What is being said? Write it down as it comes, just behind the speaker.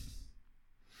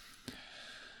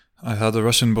I had a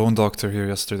Russian bone doctor here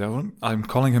yesterday. I'm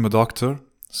calling him a doctor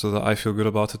so that I feel good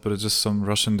about it, but it's just some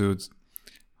Russian dude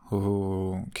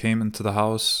who came into the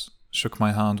house, shook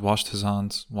my hand, washed his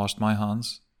hands, washed my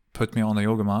hands, put me on a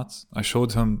yoga mat. I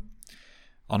showed him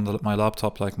on my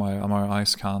laptop like my MRI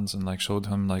scans and like showed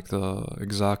him like the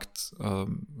exact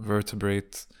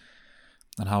vertebrate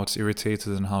and how it's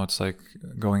irritated and how it's like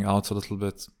going out a little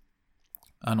bit.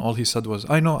 And all he said was,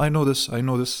 I know this.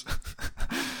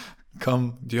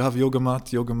 Come, do you have yoga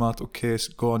mat? Yoga mat, okay,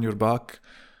 go on your back.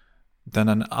 Then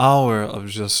an hour of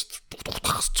just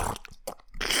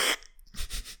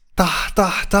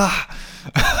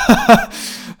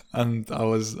and I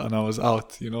was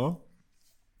out, you know?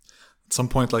 At some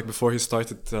point, like before he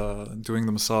started doing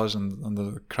the massage and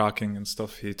the cracking and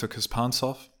stuff, he took his pants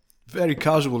off. Very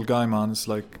casual guy, man. It's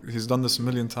like he's done this a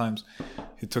million times.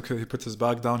 He put his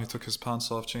bag down, he took his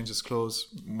pants off, changed his clothes,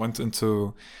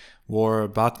 wore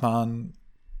Batman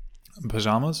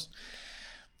pajamas,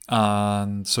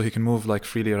 and so he can move like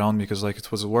freely around me because like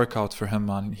it was a workout for him,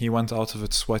 man. He went out of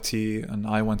it sweaty, and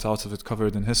I went out of it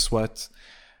covered in his sweat.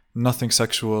 Nothing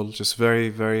sexual, just very,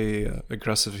 very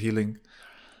aggressive healing.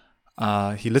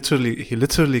 He literally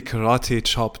karate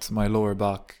chopped my lower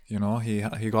back. You know, he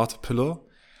got a pillow,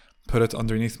 put it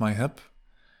underneath my hip,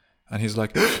 and he's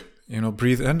like, you know,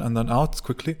 breathe in and then out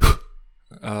quickly.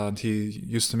 And he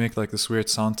used to make like this weird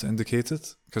sound to indicate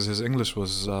it because his English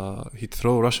was, he'd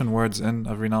throw Russian words in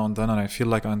every now and then, and I feel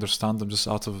like I understand them just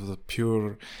out of the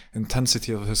pure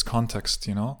intensity of his context,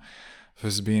 you know, of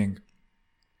his being.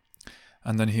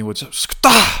 And then he would just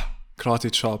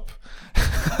karate chop,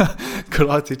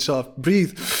 karate chop,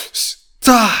 breathe,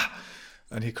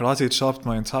 and he karate chopped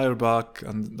my entire back,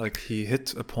 and like he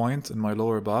hit a point in my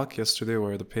lower back yesterday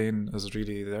where the pain is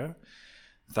really there.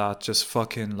 That just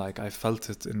fucking like I felt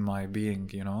it in my being,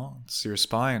 you know, it's your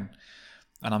spine.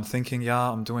 And I'm thinking, yeah,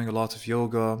 I'm doing a lot of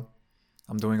yoga,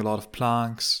 I'm doing a lot of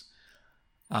planks,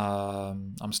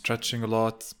 I'm stretching a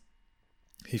lot.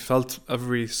 He felt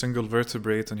every single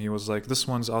vertebrate and he was like, this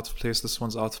one's out of place, this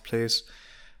one's out of place,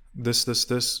 this.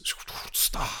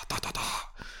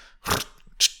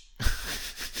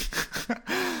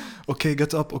 Okay,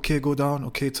 get up, okay, go down,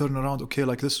 okay, turn around, okay,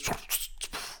 like this.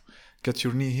 Get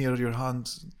your knee here, your hand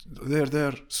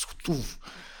there.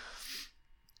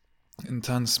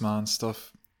 Intense, man,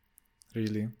 stuff.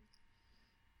 Really.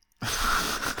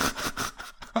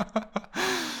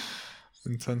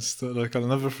 Intense stuff. Like, I'll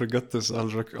never forget this.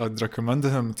 I'd recommend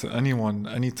him to anyone,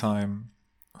 anytime.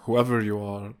 Whoever you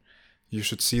are, you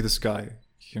should see this guy.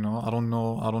 You know, I don't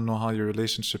know how your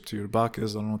relationship to your back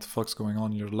is. I don't know what the fuck's going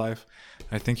on in your life.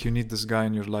 I think you need this guy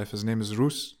in your life. His name is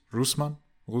Rusman,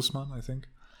 I think.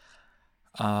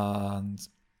 And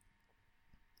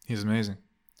he's amazing.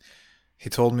 He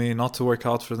told me not to work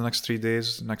out for the next 3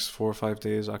 days, next 4 or 5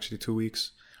 days, actually 2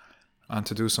 weeks, and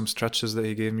to do some stretches that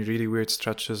he gave me, really weird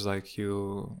stretches, like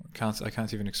I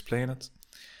can't even explain it.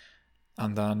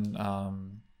 And then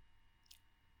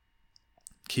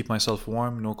keep myself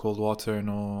warm, no cold water,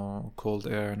 no cold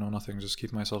air, no nothing, just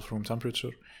keep myself room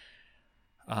temperature.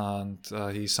 And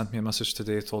he sent me a message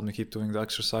today, told me keep doing the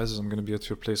exercises. I'm going to be at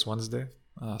your place Wednesday,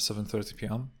 7:30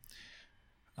 p.m.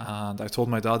 And I told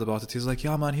my dad about it. He's like,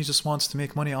 yeah, man, he just wants to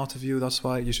make money out of you. That's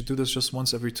why you should do this just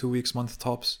once every 2 weeks, month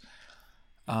tops.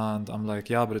 And I'm like,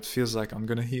 yeah, but it feels like I'm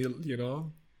going to heal, you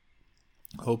know?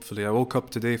 Hopefully. I woke up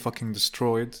today fucking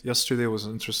destroyed. Yesterday was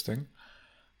interesting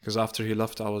because after he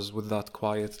left, I was with that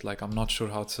quiet. Like, I'm not sure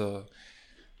how to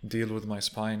deal with my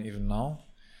spine even now.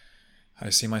 I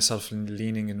see myself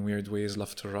leaning in weird ways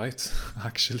left to right,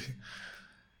 actually.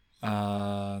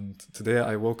 And today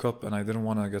I woke up and I didn't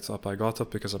want to get up. I got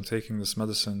up because I'm taking this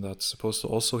medicine that's supposed to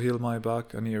also heal my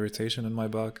back, any irritation in my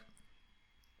back.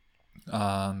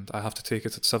 And I have to take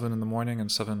it at 7 in the morning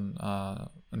and 7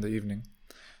 in the evening,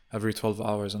 every 12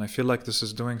 hours. And I feel like this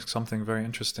is doing something very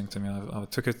interesting to me. I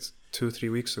took it 2-3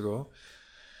 weeks ago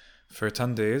for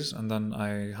 10 days, and then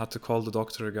I had to call the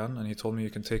doctor again, and he told me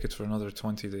you can take it for another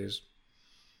 20 days.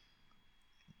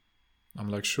 I'm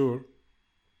like, sure.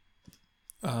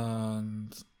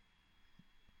 And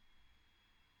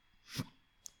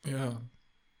yeah,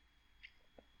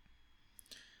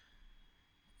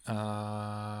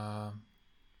 I'd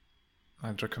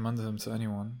recommend him to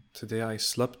anyone. Today I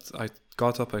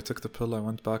got up, I took the pill, I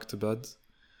went back to bed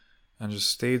and just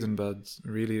stayed in bed,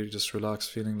 really just relaxed,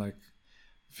 feeling like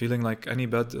any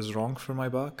bed is wrong for my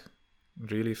back.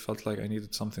 Really felt like I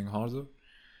needed something harder,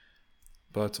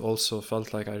 but also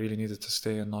felt like I really needed to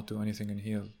stay and not do anything and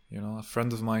heal. You know, a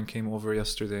friend of mine came over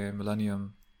yesterday,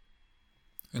 Millennium,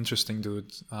 interesting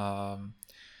dude,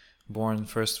 born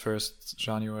 1st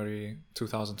January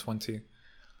 2020,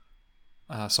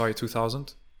 Sorry,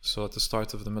 2000. So at the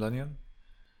start of the millennium.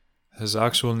 His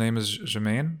actual name is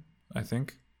Jermaine, I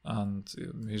think, and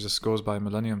he just goes by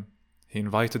Millennium. He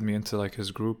invited me into like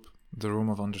his group, the Room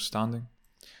of Understanding,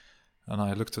 and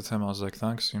I looked at him. I was like,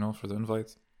 "Thanks, for the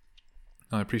invite.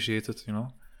 I appreciate it.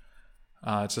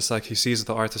 It's just like he sees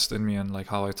the artist in me and like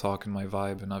how I talk and my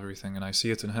vibe and everything, and I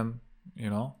see it in him.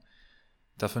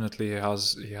 Definitely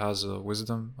he has a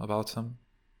wisdom about him,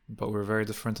 but we're very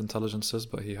different intelligences.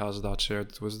 But he has that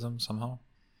shared wisdom somehow,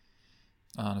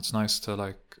 and it's nice to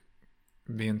like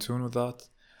be in tune with that.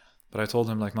 But I told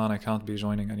him like, man, I can't be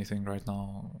joining anything right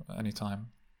now,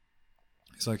 anytime.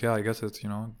 He's like, yeah, I get it,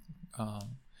 and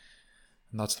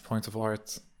that's the point of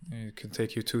art. It can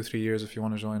take you 2-3 years if you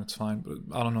want to join, it's fine. But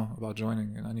I don't know about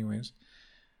joining in anyways.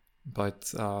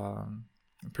 But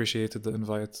appreciated the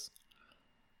invite.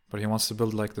 But he wants to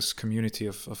build like this community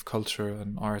of culture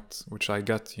and art, which I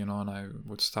get, and I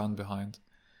would stand behind.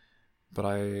 But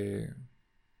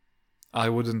I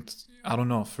wouldn't, I don't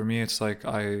know. For me, it's like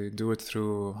I do it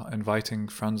through inviting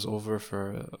friends over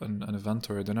for an event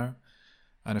or a dinner.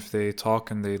 And if they talk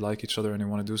and they like each other and they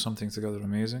want to do something together,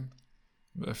 amazing.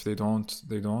 If they don't,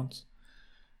 they don't.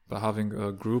 But having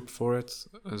a group for it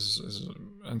is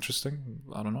interesting.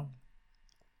 I don't know.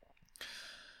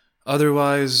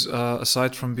 Otherwise,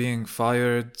 aside from being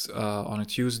fired on a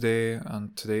Tuesday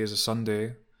and today is a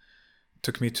Sunday,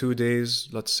 took me 2 days,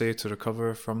 let's say, to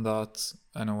recover from that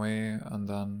in a way, and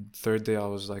then third day I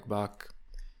was like back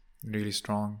really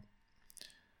strong.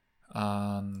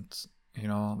 And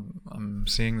I'm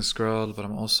seeing this girl, but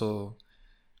I'm also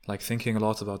like thinking a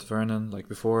lot about Vernon. Like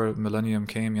before Millennium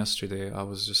came yesterday, I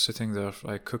was just sitting there.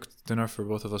 I cooked dinner for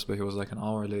both of us, but he was like an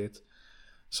hour late.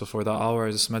 So for that hour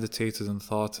I just meditated and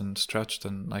thought and stretched,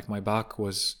 and like my back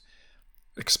was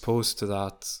exposed to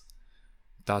that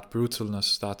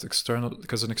brutalness, that external,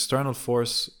 because an external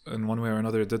force in one way or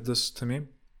another did this to me,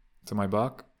 to my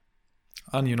back,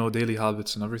 and daily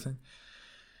habits and everything.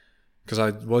 Because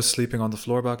I was sleeping on the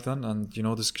floor back then, and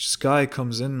this guy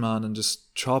comes in, man, and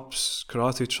just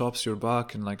karate chops your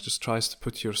back, and like just tries to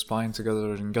put your spine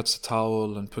together, and gets a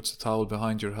towel and puts a towel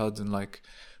behind your head and like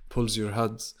pulls your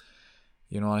head.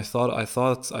 I thought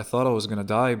I was gonna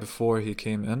die before he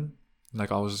came in.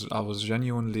 Like I was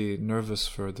genuinely nervous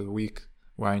for the week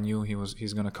where I knew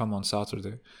he's gonna come on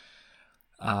Saturday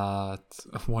at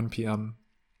 1 p.m.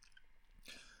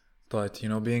 But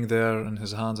being there in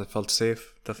his hands, I felt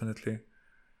safe, definitely.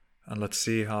 And let's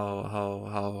see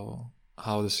how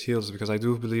this heals, because I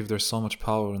do believe there's so much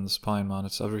power in the spine, man.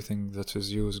 It's everything that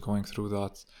is you is going through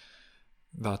that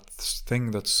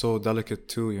thing that's so delicate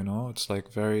too. It's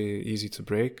like very easy to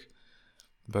break,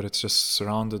 but it's just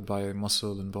surrounded by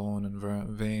muscle and bone and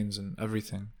veins and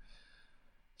everything.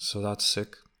 So that's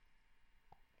sick.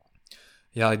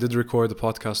 Yeah, I did record the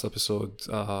podcast episode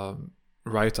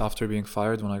right after being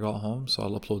fired when I got home, so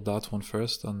I'll upload that one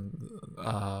first. And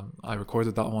I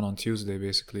recorded that one on Tuesday,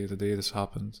 basically the day this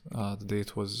happened. The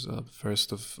date was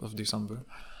 1st of December.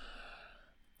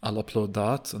 I'll upload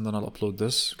that, and then I'll upload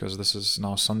this, because this is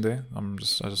now Sunday. I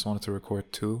just wanted to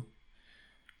record 2.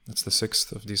 It's the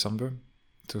 6th of December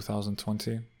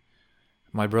 2020.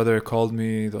 My brother called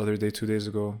me the other day, 2 days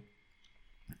ago.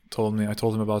 I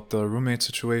told him about the roommate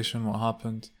situation, what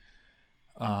happened.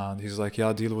 And he's like,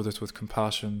 yeah, deal with it with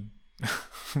compassion.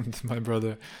 My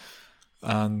brother.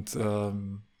 And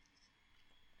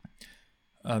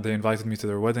they invited me to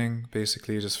their wedding,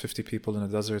 basically just 50 people in a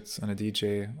desert and a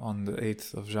DJ on the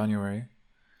 8th of January.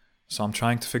 So I'm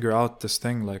trying to figure out this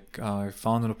thing. Like I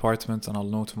found an apartment, and I'll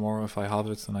know tomorrow if I have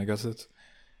it and I get it.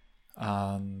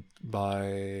 And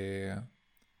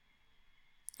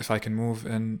if I can move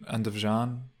in end of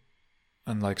Jan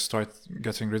and like start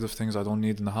getting rid of things I don't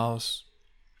need in the house,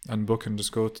 and book and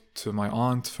just go to my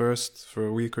aunt first for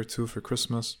a week or 2 for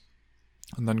Christmas,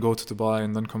 and then go to Dubai,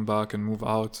 and then come back and move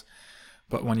out.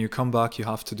 But when you come back, you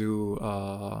have to do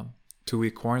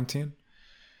 2-week quarantine.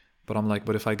 But I'm like,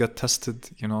 but if I get tested,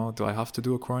 do I have to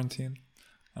do a quarantine?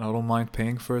 And I don't mind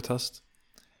paying for a test.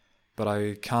 But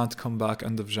I can't come back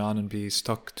end of Jan and be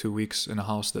stuck 2 weeks in a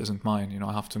house that isn't mine.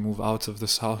 I have to move out of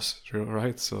this house,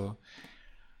 right? So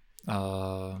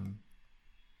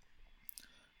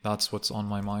that's what's on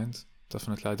my mind.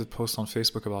 Definitely. I did post on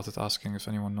Facebook about it, asking if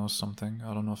anyone knows something.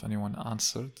 I don't know if anyone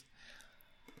answered.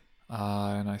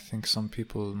 And I think some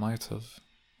people might have.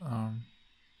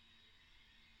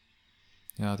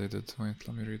 Yeah, they did. Wait,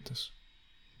 let me read this.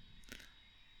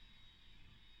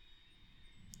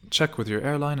 Check with your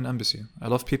airline and embassy. I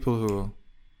love people who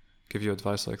give you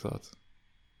advice like that.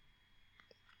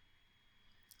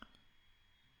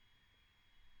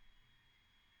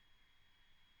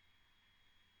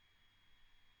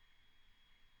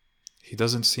 he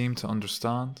doesn't seem to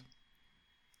understand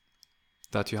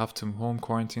that you have to home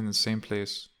quarantine in the same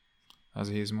place as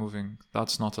he's moving.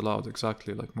 That's not allowed.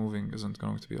 Exactly, like moving isn't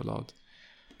going to be allowed.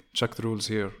 Check the rules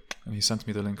here. And he sent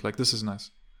me the link. Like, this is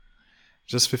nice.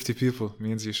 Just 50 people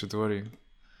means you should worry.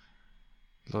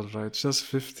 Right, just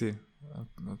 50.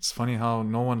 It's funny how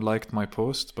no one liked my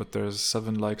post, but there's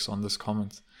 7 likes on this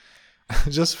comment.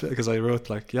 Just because I wrote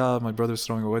like, yeah, my brother's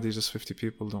throwing a wedding, just 50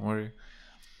 people, don't worry.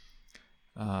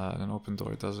 An open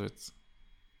door desert.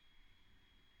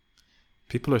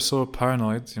 People are so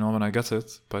paranoid, you know, when I get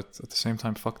it, but at the same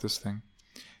time, fuck this thing.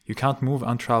 You can't move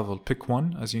and travel. Pick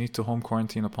one, as you need to home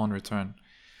quarantine upon return.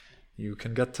 You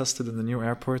can get tested in the new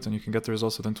airport and you can get the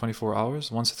results within 24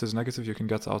 hours. Once it is negative, you can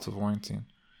get out of quarantine.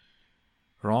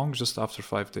 Wrong, just after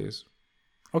 5 days.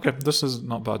 Okay, this is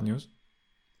not bad news.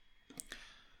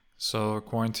 So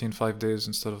quarantine 5 days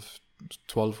instead of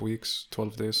 12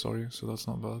 days, sorry. So that's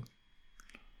not bad.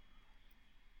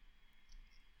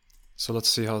 So let's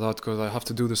see how that goes. I have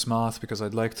to do this math because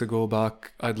I'd like to go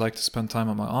back. I'd like to spend time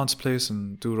at my aunt's place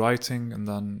and do writing and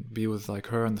then be with like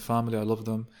her and the family. I love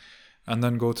them. And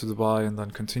then go to Dubai and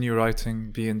then continue writing,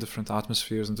 be in different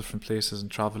atmospheres and different places and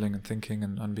traveling and thinking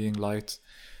and being light.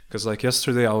 Because like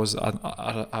yesterday I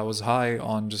was high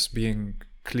on just being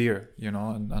clear, you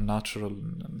know, and natural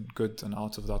and good and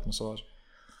out of that massage.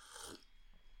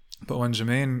 But when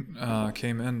Jermaine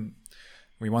came in,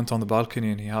 we went on the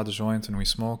balcony and he had a joint and we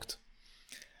smoked.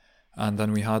 And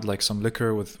then we had like some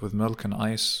liquor with milk and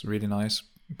ice, really nice.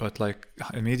 But like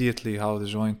immediately how the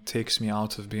joint takes me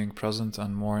out of being present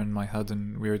and more in my head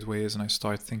in weird ways, and I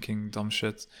start thinking dumb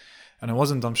shit. And it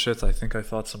wasn't dumb shit, I think I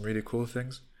thought some really cool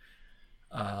things.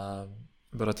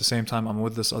 But at the same time, I'm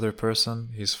with this other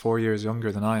person. He's 4 years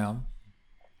younger than I am.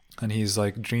 And he's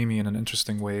like dreamy in an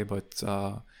interesting way, but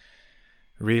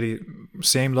really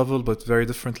same level, but very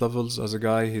different levels as a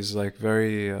guy. He's like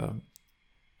very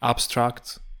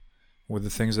abstract with the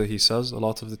things that he says a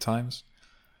lot of the times.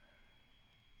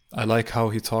 I like how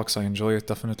he talks. I enjoy it,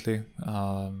 definitely.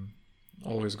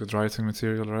 Always good writing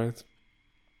material, right?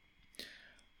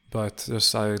 But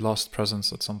just I lost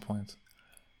presence at some point.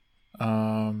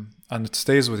 And it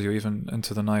stays with you even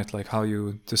into the night, like how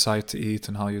you decide to eat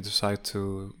and how you decide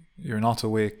to... You're not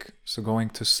awake, so going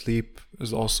to sleep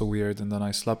is also weird. And then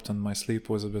I slept and my sleep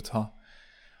was a bit,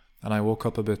 and I woke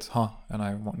up a bit, and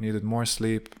I needed more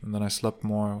sleep, and then I slept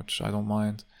more, which I don't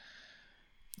mind.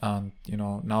 And, you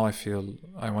know, now I feel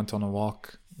I went on a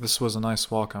walk. This was a nice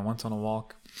walk. I went on a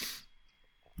walk,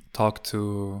 talked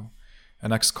to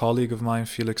an ex-colleague of mine,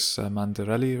 Felix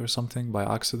Mandarelli or something, by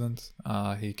accident.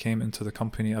 He came into the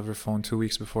company Everphone 2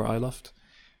 weeks before I left,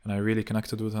 and I really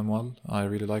connected with him well. I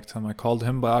really liked him. I called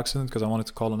him by accident because I wanted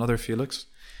to call another Felix,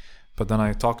 but then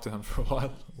I talked to him for a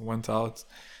while, went out,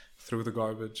 threw the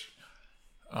garbage,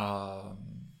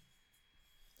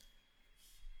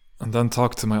 and then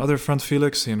talked to my other friend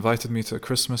Felix. He invited me to a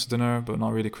Christmas dinner, but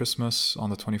not really Christmas, on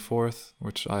the 24th,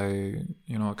 which I,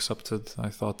 accepted. I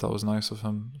thought that was nice of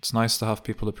him. It's nice to have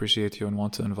people appreciate you and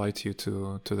want to invite you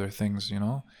to their things,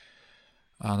 And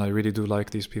I really do like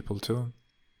these people too.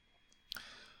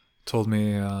 Told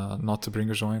me not to bring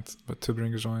a joint, but to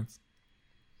bring a joint.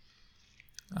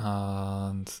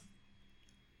 And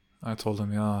I told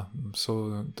him, yeah, I'm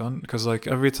so done. Because like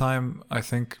every time I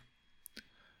think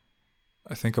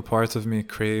a part of me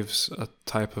craves a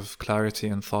type of clarity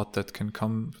and thought that can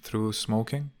come through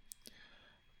smoking.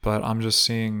 But I'm just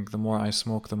seeing the more I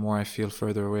smoke, the more I feel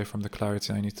further away from the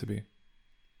clarity I need to be.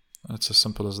 And it's as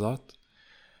simple as that.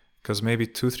 Because maybe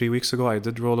 2-3 weeks ago I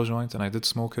did roll a joint and I did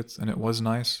smoke it and it was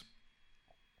nice.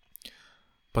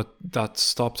 But that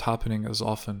stopped happening as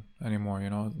often anymore,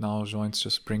 Now joints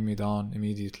just bring me down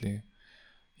immediately.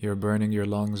 You're burning your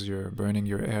lungs, you're burning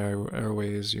your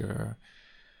airways, you're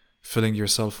filling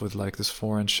yourself with like this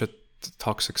foreign shit,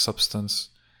 toxic substance.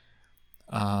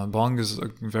 Bong is a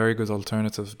very good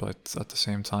alternative, but at the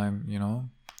same time,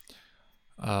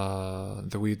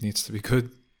 the weed needs to be good.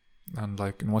 And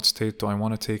like, in what state do I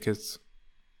want to take it?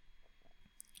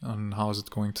 And what is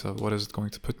it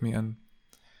going to put me in?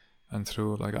 And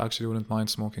through, like, I actually wouldn't mind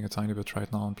smoking a tiny bit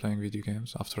right now and playing video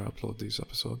games after I upload these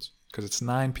episodes. Because it's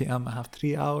 9 p.m, I have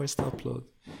 3 hours to upload.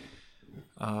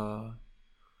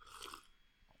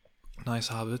 Nice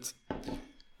habit.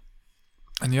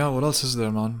 And yeah, what else is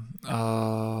there, man?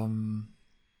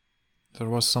 There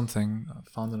was something. I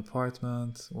found an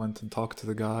apartment, went and talked to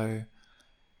the guy,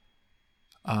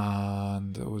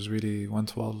 and it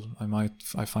went well.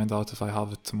 I find out if I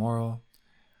have it tomorrow.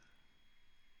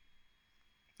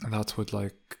 And that would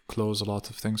like close a lot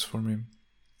of things for me.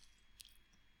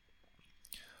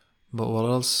 But what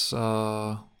else?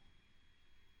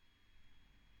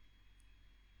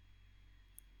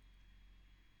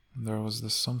 There was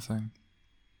this something.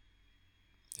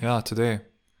 Yeah, today.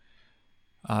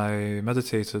 I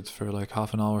meditated for like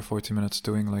half an hour, 40 minutes,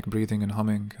 doing like breathing and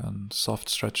humming and soft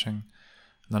stretching.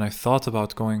 And then I thought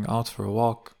about going out for a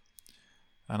walk.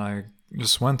 And I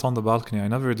just went on the balcony. I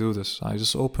never do this. I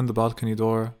just opened the balcony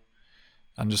door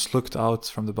and just looked out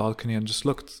from the balcony and just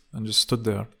looked and just stood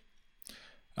there.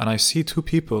 And I see two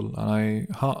people and I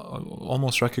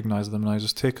almost recognize them. And I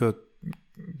just take a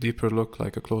deeper look,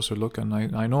 like a closer look. And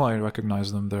I know I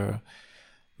recognize them. They're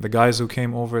the guys who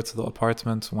came over to the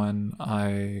apartment when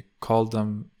I called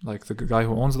them, like the guy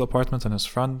who owns the apartment and his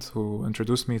friend who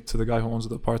introduced me to the guy who owns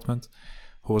the apartment,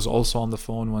 who was also on the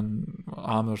phone when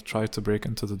Amr tried to break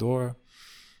into the door.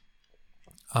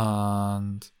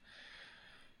 And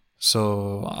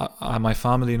so my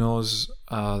family knows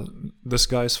this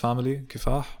guy's family,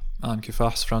 Kifah, and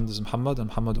Kifah's friend is Muhammad, and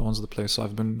Muhammad owns the place. So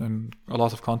I've been in a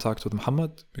lot of contact with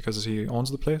Muhammad because he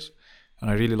owns the place, and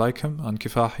I really like him. And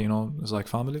Kifah, you know, is like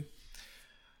family,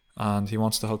 and he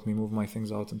wants to help me move my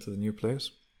things out into the new place.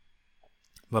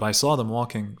 But I saw them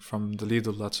walking from the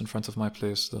Lidl that's in front of my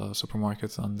place, the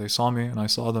supermarket, and they saw me, and I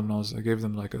saw them, and I gave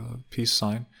them like a peace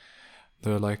sign.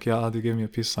 They're like, yeah, they gave me a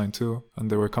peace sign too,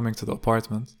 and they were coming to the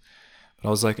apartment. But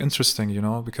I was like, interesting, you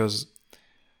know, because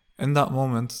in that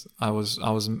moment I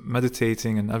was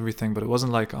meditating and everything, but it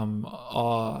wasn't like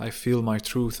I feel my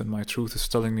truth, and my truth is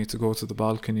telling me to go to the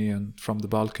balcony, and from the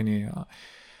balcony.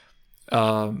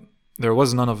 There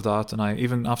was none of that, and I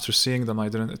even after seeing them,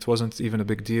 it wasn't even a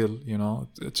big deal, you know.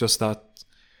 It's just that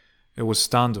it was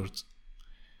standard,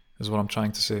 is what I'm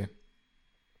trying to say.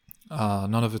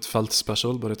 None of it felt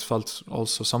special, but it felt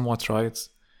also somewhat right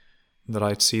that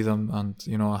I'd see them, and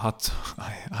you know,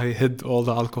 I hid all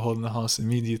the alcohol in the house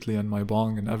immediately, and my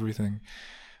bong and everything,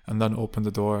 and then opened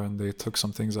the door, and they took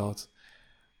some things out.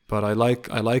 But I like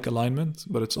alignment,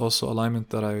 but it's also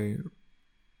alignment that I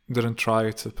didn't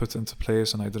try to put into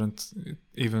place, and I didn't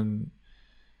even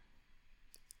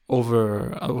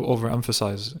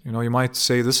overemphasize. You know, you might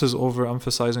say this is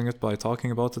overemphasizing it by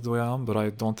talking about it the way I am, but I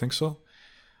don't think so.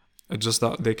 It's just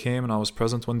that they came and I was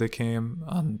present when they came,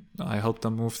 and I helped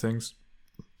them move things,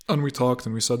 and we talked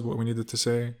and we said what we needed to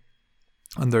say,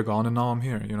 and they're gone, and now I'm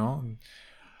here, you know.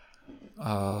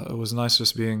 It was nice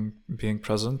just being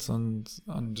present and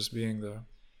just being there.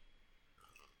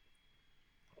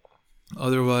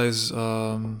 Otherwise,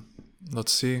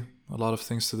 let's see, a lot of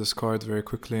things to discard very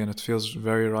quickly, and it feels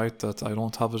very right that I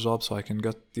don't have a job, so I can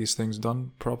get these things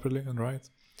done properly and right.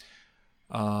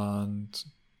 And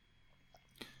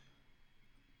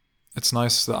it's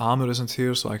nice that Amr isn't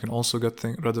here, so I can also get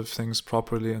rid of things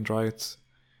properly and right.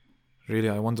 Really,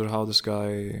 I wonder how this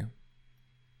guy...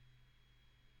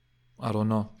 I don't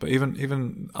know. But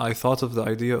even I thought of the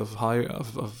idea of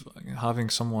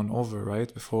having someone over,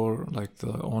 right? Before, like,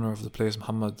 the owner of the place,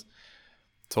 Muhammad,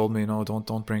 told me, no,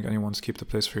 don't bring anyone, keep the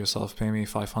place for yourself, pay me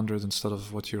 500 instead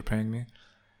of what you're paying me.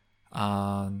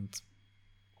 And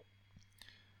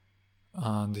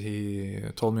he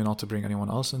told me not to bring anyone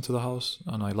else into the house,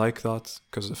 and I like that,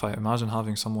 because if I imagine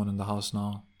having someone in the house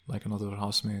now, like another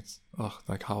housemate,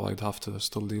 like how I'd have to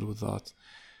still deal with that,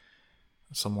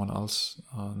 someone else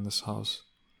in this house,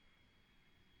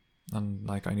 and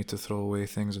like I need to throw away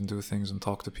things and do things and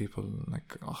talk to people.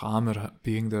 Like Amr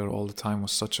being there all the time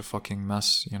was such a fucking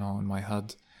mess, you know, in my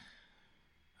head,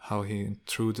 how he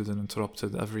intruded and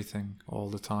interrupted everything all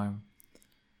the time.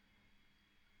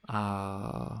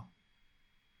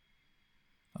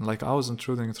 And like I was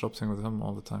interrupting with him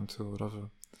all the time too, whatever.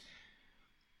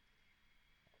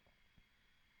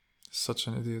 Such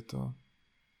an idiot though.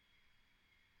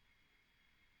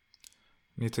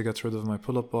 Need to get rid of my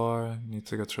pull-up bar, need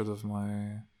to get rid of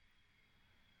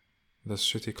this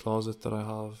shitty closet that I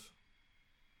have.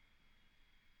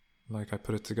 Like I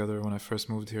put it together when I first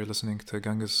moved here listening to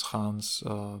Genghis Khan's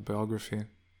biography.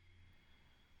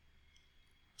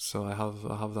 So I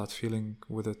have that feeling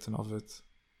with it and of it.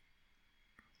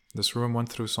 This room went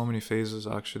through so many phases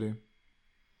actually,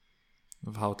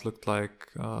 of how it looked like,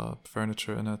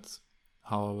 furniture in it,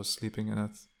 how I was sleeping in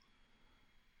it.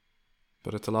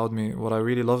 But it allowed me, what I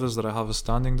really love is that I have a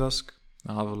standing desk,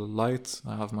 I have a light,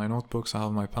 I have my notebooks, I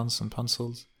have my pens and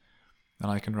pencils,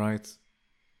 and I can write.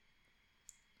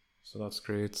 So that's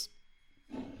great.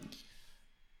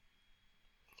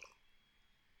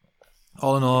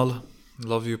 All in all,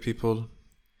 love you people.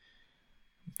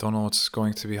 Don't know what's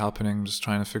going to be happening. I'm just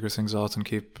trying to figure things out and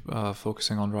keep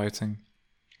focusing on writing.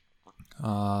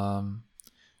 I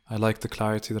liked the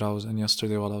clarity that I was in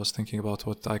yesterday while I was thinking about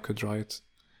what I could write.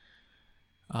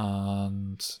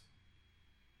 And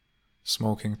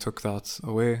smoking took that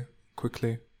away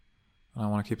quickly. And I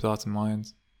want to keep that in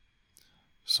mind.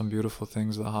 some beautiful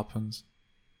things that happened,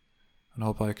 and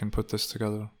hope I can put this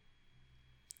together.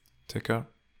 Take care.